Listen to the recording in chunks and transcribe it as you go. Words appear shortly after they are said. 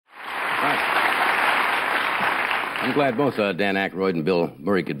I'm glad both Dan Aykroyd and Bill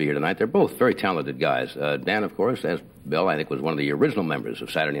Murray could be here tonight. They're both very talented guys. Dan, of course, as Bill, I think, was one of the original members of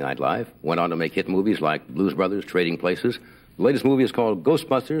Saturday Night Live. Went on to make hit movies like Blues Brothers, Trading Places. The latest movie is called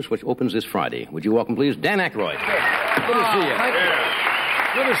Ghostbusters, which opens this Friday. Would you welcome, please, Dan Aykroyd? Good to see you.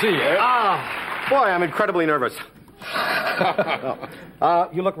 Good to see you. Boy, I'm incredibly nervous.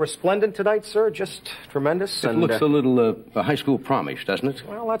 You look resplendent tonight, sir. Just tremendous. It looks a little high school promish, doesn't it?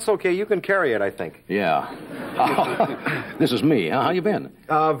 Well, that's okay. You can carry it, I think. Yeah. This is me. How you been?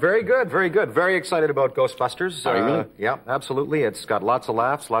 Very good, very good. Very excited about Ghostbusters. Are you really? Yeah, absolutely. It's got lots of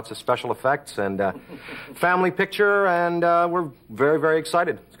laughs, lots of special effects, and family picture, and we're very, very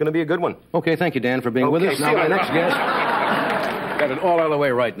excited. It's going to be a good one. Okay, thank you, Dan, for being with us. See Now, you my later. next guest. Got it all out of the way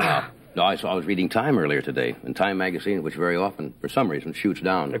right now. No, I was reading Time earlier today, and Time magazine, which very often, for some reason, shoots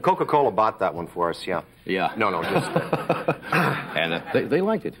down. Coca-Cola bought that one for us, yeah. Yeah. No, just... And they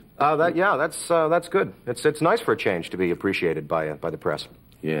liked it. That's good. It's nice for a change to be appreciated by the press.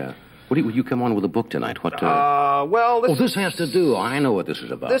 Yeah. Would you come on with a book tonight? What? Well, this has to do. I know what this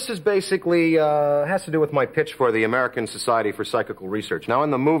is about. This is basically has to do with my pitch for the American Society for Psychical Research. Now,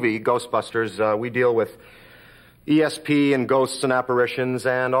 in the movie Ghostbusters, we deal with ESP and ghosts and apparitions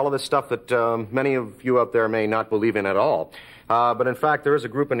and all of this stuff that many of you out there may not believe in at all. But in fact, there is a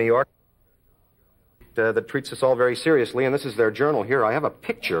group in New York that treats this all very seriously, and this is their journal here. I have a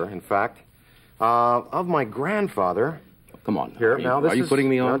picture, in fact, of my grandfather. Come on. Here, are you putting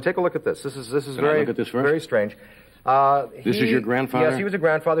me on? Now, take a look at this. This is Can I look at this first? Very strange. This is your grandfather? Yes, he was a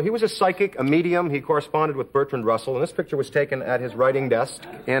grandfather. He was a psychic, a medium. He corresponded with Bertrand Russell, and this picture was taken at his writing desk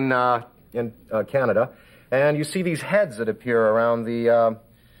in Canada. And you see these heads that appear around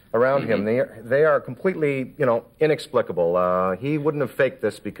him. They are completely, inexplicable. He wouldn't have faked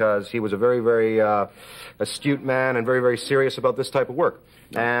this because he was a very, very astute man and very, very serious about this type of work.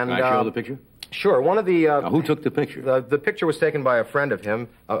 And can I show the picture? Sure. One of the now, who took the picture? The picture was taken by a friend of him,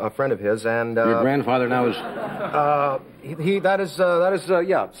 a friend of his, and your grandfather now is. That is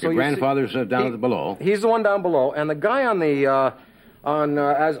yeah. So your grandfather's down below. He's the one down below, and the guy on the. On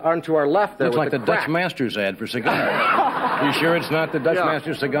to our left there. Looks like the Dutch Masters ad for cigars. You sure it's not the Dutch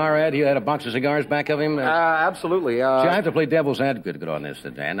Masters cigar ad? He had a box of cigars back of him? Absolutely. See, I have to play devil's advocate on this,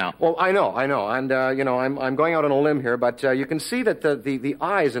 Dan. Now. Well, I know, and I'm going out on a limb here, but you can see that the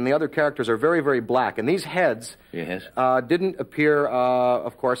eyes and the other characters are very, very black, and these heads didn't appear,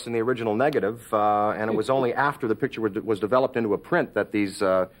 of course, in the original negative, and it was only after the picture was developed into a print that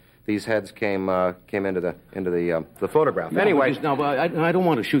these heads came into the photograph. Anyway, I don't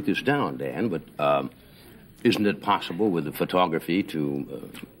want to shoot this down, Dan, but isn't it possible with the photography to,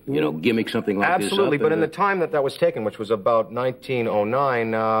 gimmick something like this? Absolutely, but in the time that was taken, which was about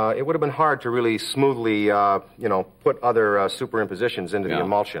 1909, it would have been hard to really smoothly, put other superimpositions into the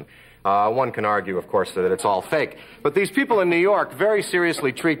emulsion. One can argue, of course, that it's all fake. But these people in New York very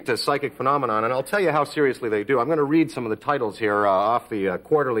seriously treat the psychic phenomenon, and I'll tell you how seriously they do. I'm going to read some of the titles here off the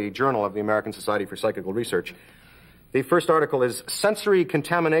Quarterly Journal of the American Society for Psychical Research. The first article is Sensory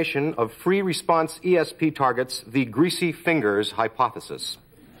Contamination of Free Response ESP Targets, the Greasy Fingers Hypothesis.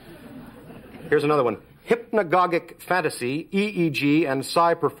 Here's another one. Hypnagogic Fantasy, EEG, and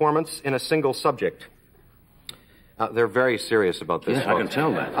Psi Performance in a Single Subject. They're very serious about this. Yeah, I can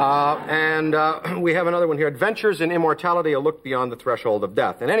tell that. And we have another one here. Adventures in Immortality, a look beyond the threshold of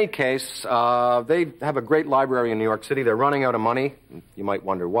death. In any case, they have a great library in New York City. They're running out of money. You might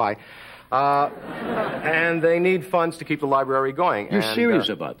wonder why. And they need funds to keep the library going. You're serious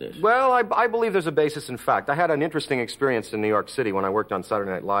about this? Well, I believe there's a basis in fact. I had an interesting experience in New York City when I worked on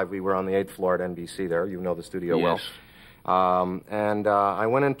Saturday Night Live. We were on the 8th floor at NBC there. You know the studio well. And I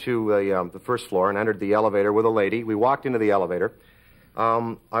went into the first floor and entered the elevator with a lady. We walked into the elevator.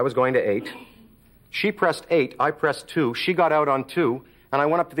 I was going to 8. She pressed 8. I pressed 2. She got out on 2. And I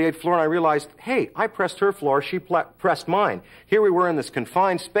went up to the 8th floor and I realized, hey, I pressed her floor. She pressed mine. Here we were in this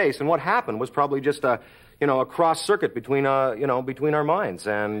confined space. And what happened was probably just a cross circuit between our minds.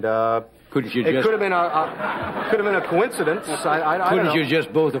 And could have been a coincidence. Couldn't you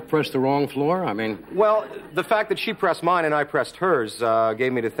just both have pressed the wrong floor? I mean, well, the fact that she pressed mine and I pressed hers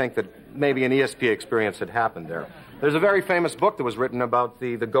gave me to think that maybe an ESP experience had happened there. There's a very famous book that was written about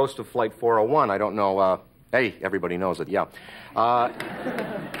the ghost of Flight 401. I don't know. Hey, everybody knows it. Yeah.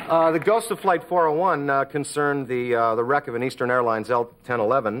 The Ghost of Flight 401 concerned the wreck of an Eastern Airlines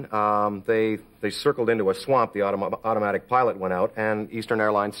L-1011. They circled into a swamp. The automatic pilot went out, and Eastern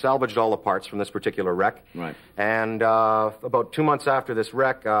Airlines salvaged all the parts from this particular wreck. Right. And about 2 months after this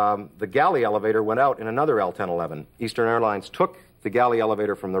wreck, the galley elevator went out in another L-1011. Eastern Airlines took the galley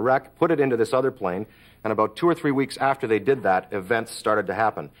elevator from the wreck, put it into this other plane, and about 2 or 3 weeks after they did that, events started to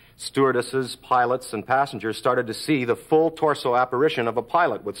happen. Stewardesses, pilots, and passengers started to see the full torso apparition of a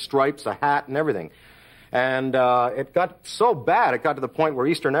pilot with stripes, a hat, and everything. And it got so bad, it got to the point where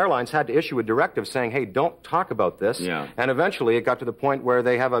Eastern Airlines had to issue a directive saying, hey, don't talk about this. Yeah. And eventually it got to the point where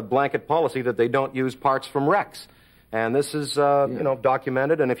they have a blanket policy that they don't use parts from wrecks. And this is, you know,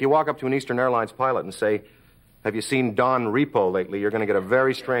 documented. And if you walk up to an Eastern Airlines pilot and say, have you seen Don Repo lately? You're going to get a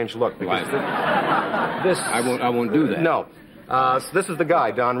very strange look. Because I won't do that. No. So this is the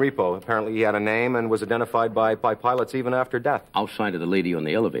guy, Don Repo. Apparently he had a name and was identified by pilots even after death. Outside of the lady on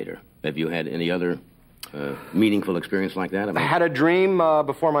the elevator, have you had any other meaningful experience like that? I had a dream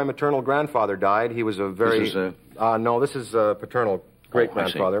before my maternal grandfather died. He was a very... This is, no, this is paternal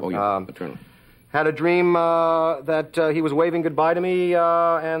great-grandfather. Oh, yeah, paternal. Had a dream that he was waving goodbye to me,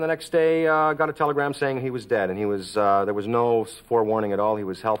 and the next day got a telegram saying he was dead. And he was, there was no forewarning at all. He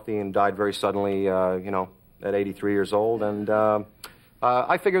was healthy and died very suddenly, you know, at 83 years old. And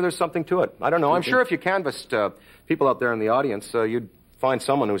I figure there's something to it. I don't know. I'm sure if you canvassed people out there in the audience, you'd find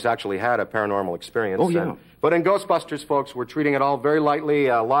someone who's actually had a paranormal experience. Oh, yeah. But in Ghostbusters, folks, we're treating it all very lightly,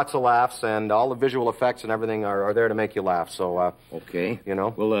 lots of laughs, and all the visual effects and everything are there to make you laugh. So, okay. You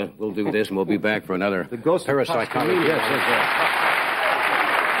know. We'll do this, and we'll be back for another parapsychology. Yes.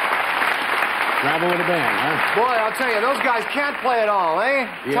 Travel with a band, huh? Boy, I'll tell you, those guys can't play at all, eh?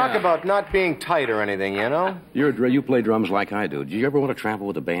 Yeah. Talk about not being tight or anything, you know? You play drums like I do. Did you ever want to travel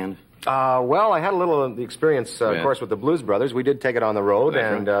with a band? Well, I had a little of the experience, of course, with the Blues Brothers. We did take it on the road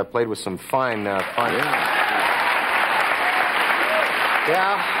and played with some fine...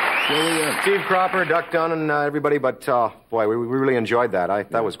 Yeah. Steve Cropper, Duck Dunn, and everybody, but, boy, we really enjoyed that.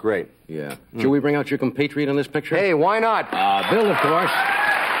 That was great. Yeah. Should we bring out your compatriot in this picture? Hey, why not? Bill, of course.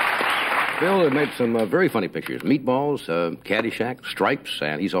 Bill made some very funny pictures. Meatballs, Caddyshack, Stripes,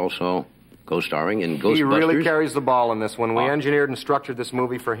 and he's also co-starring in Ghostbusters. He really carries the ball in this one. We engineered and structured this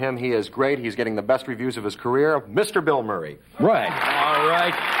movie for him. He is great. He's getting the best reviews of his career. Mr. Bill Murray. Right. All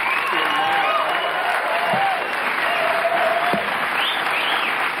right.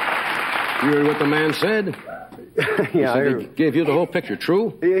 You heard what the man said? Yeah. He gave you the whole picture.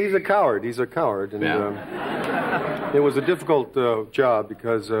 True? He's a coward. He's a coward. And, it was a difficult job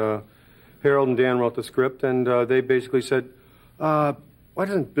because Harold and Dan wrote the script, and they basically said, why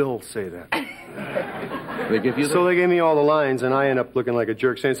doesn't Bill say that? They give you So they gave me all the lines, and I end up looking like a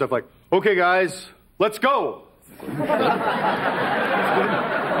jerk, saying stuff like, okay, guys, let's go.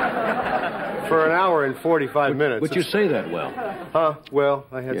 For an hour and 45 minutes. Would you say that well? Well,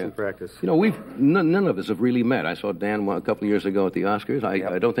 I had some practice. You know, none of us have really met. I saw Dan a couple of years ago at the Oscars.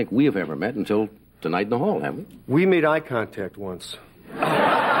 I don't think we have ever met until tonight in the hall, have we? We made eye contact once.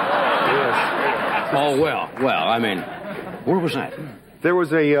 Yes. Oh, well, I mean, where was that? There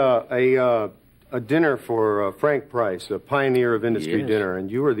was a dinner for Frank Price, a pioneer of industry dinner,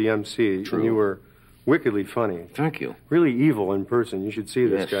 and you were the MC. True. And you were wickedly funny. Thank you. Really evil in person. You should see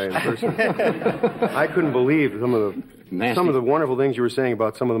this guy in person. I couldn't believe some of the wonderful things you were saying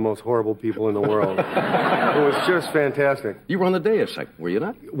about some of the most horrible people in the world. It was just fantastic. You were on the dais, were you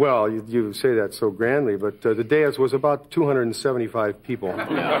not? Well, you say that so grandly, but the dais was about 275 people.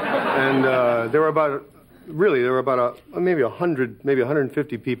 Yeah. And there were about maybe 100, maybe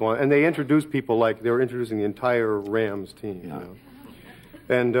 150 people, and they introduced people like they were introducing the entire Rams team. Yeah. You know?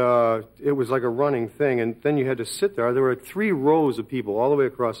 And it was like a running thing, and then you had to sit there. There were 3 rows of people all the way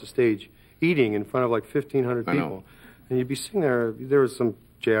across the stage eating in front of like 1,500 people. And you'd be sitting there, there was some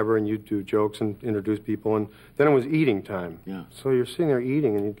jabber, and you'd do jokes and introduce people, and then it was eating time. Yeah. So you're sitting there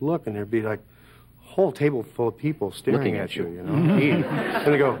eating, and you'd look, and there'd be like a whole table full of people staring at you, you know, eating.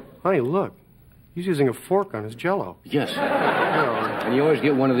 And they go, honey, look, he's using a fork on his Jell-O. Yes. And you always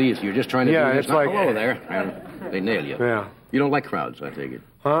get one of these. You're just trying to do this. It's like, hello there. And they nail you. Yeah. You don't like crowds, I take it.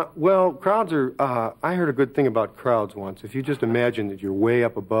 Well, crowds are... I heard a good thing about crowds once. If you just imagine that you're way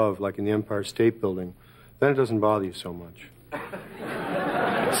up above, like in the Empire State Building, then it doesn't bother you so much.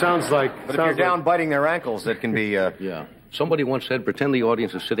 It sounds like... But if you're down biting their ankles, it can be... Yeah. Somebody once said, pretend the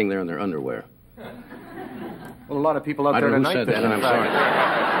audience is sitting there in their underwear. Well, a lot of people out there don't know tonight... who said that, and I'm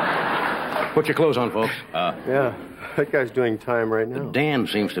sorry. Put your clothes on, folks. Yeah, that guy's doing time right now. Dan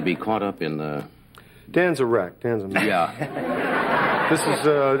seems to be caught up in the... Dan's a wreck. Dan's a mess. Yeah.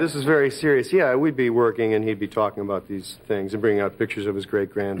 This is very serious. Yeah, we'd be working, and he'd be talking about these things and bringing out pictures of his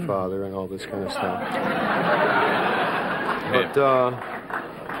great-grandfather and all this kind of stuff. But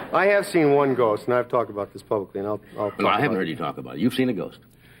I have seen one ghost, and I've talked about this publicly, and I'll talk No, I haven't about heard you talk about it. You've seen a ghost.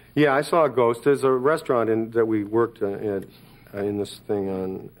 Yeah, I saw a ghost. There's a restaurant that we worked in this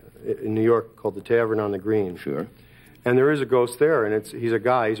thing in New York called the Tavern on the Green. Sure. And there is a ghost there, and he's a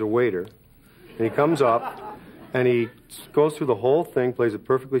guy, he's a waiter. And he comes up, and he goes through the whole thing, plays it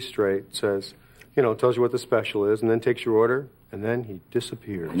perfectly straight, says, you know, tells you what the special is, and then takes your order, and then he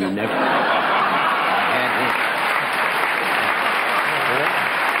disappears. You never...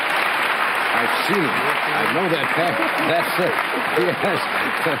 I've seen it. I know that.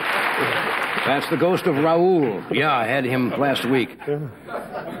 That's the ghost of Raoul. Yeah, I had him last week. Do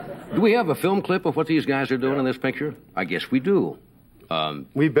we have a film clip of what these guys are doing in this picture? I guess we do.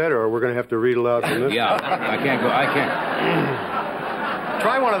 We better, or we're going to have to read aloud from this. Yeah, I can't.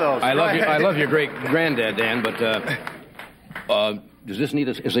 Try one of those. I love your great granddad, Dan, but does this need,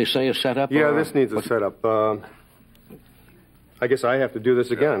 as they say, a setup? Yeah, this needs a setup. I guess I have to do this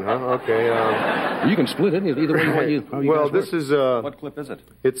again, huh? Okay. You can split it either way you well, guys this is... what clip is it?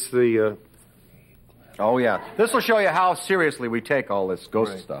 It's the... Oh, yeah. This will show you how seriously we take all this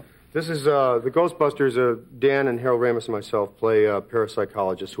ghost stuff. This is the Ghostbusters. Dan and Harold Ramis and myself play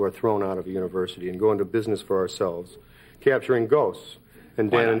parapsychologists who are thrown out of a university and go into business for ourselves, capturing ghosts. And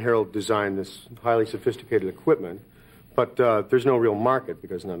Dan and Harold designed this highly sophisticated equipment, but there's no real market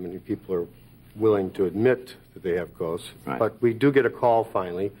because not many people are willing to admit that they have ghosts. Right. But we do get a call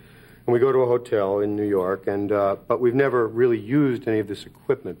finally, and we go to a hotel in New York, and but we've never really used any of this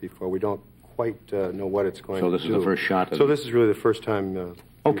equipment before. We don't quite know what it's going to do. So this is the first shot of So this is really the first time...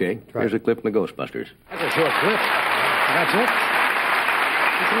 okay, here's a clip from the Ghostbusters. That's a short clip. That's it?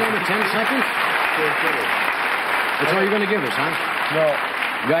 It's only 10 seconds? That's all you're going to give us, huh? No.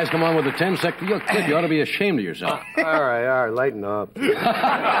 You guys come on with a 10-second clip. You ought to be ashamed of yourself. All right, lighten up. Hey,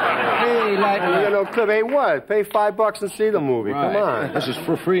 lighten up. You know, clip, hey, what? Pay $5 and see the movie. Right. Come on. This is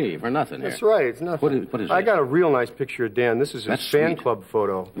for free, for nothing. That's here. right. It's nothing. What is I it? got a real nice picture of Dan. This is his fan club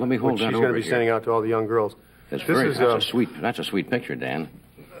photo. Let me hold which that she's over going to be here. sending out to all the young girls. That's a sweet picture, Dan.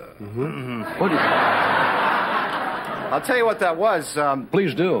 What is it? I'll tell you what that was.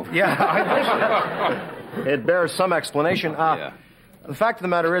 Please do. Yeah. It bears some explanation. Yeah. The fact of the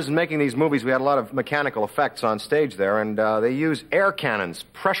matter is, in making these movies, we had a lot of mechanical effects on stage there, and they use air cannons,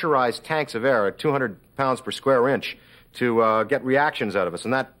 pressurized tanks of air at 200 pounds per square inch to get reactions out of us.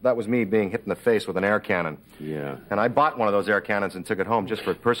 And that was me being hit in the face with an air cannon. Yeah. And I bought one of those air cannons and took it home just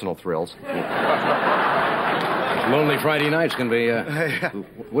for personal thrills. Lonely Friday nights can be...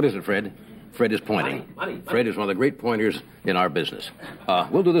 What is it, Fred? Fred is pointing. Money. Fred is one of the great pointers in our business.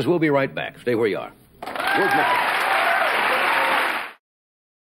 We'll do this. We'll be right back. Stay where you are.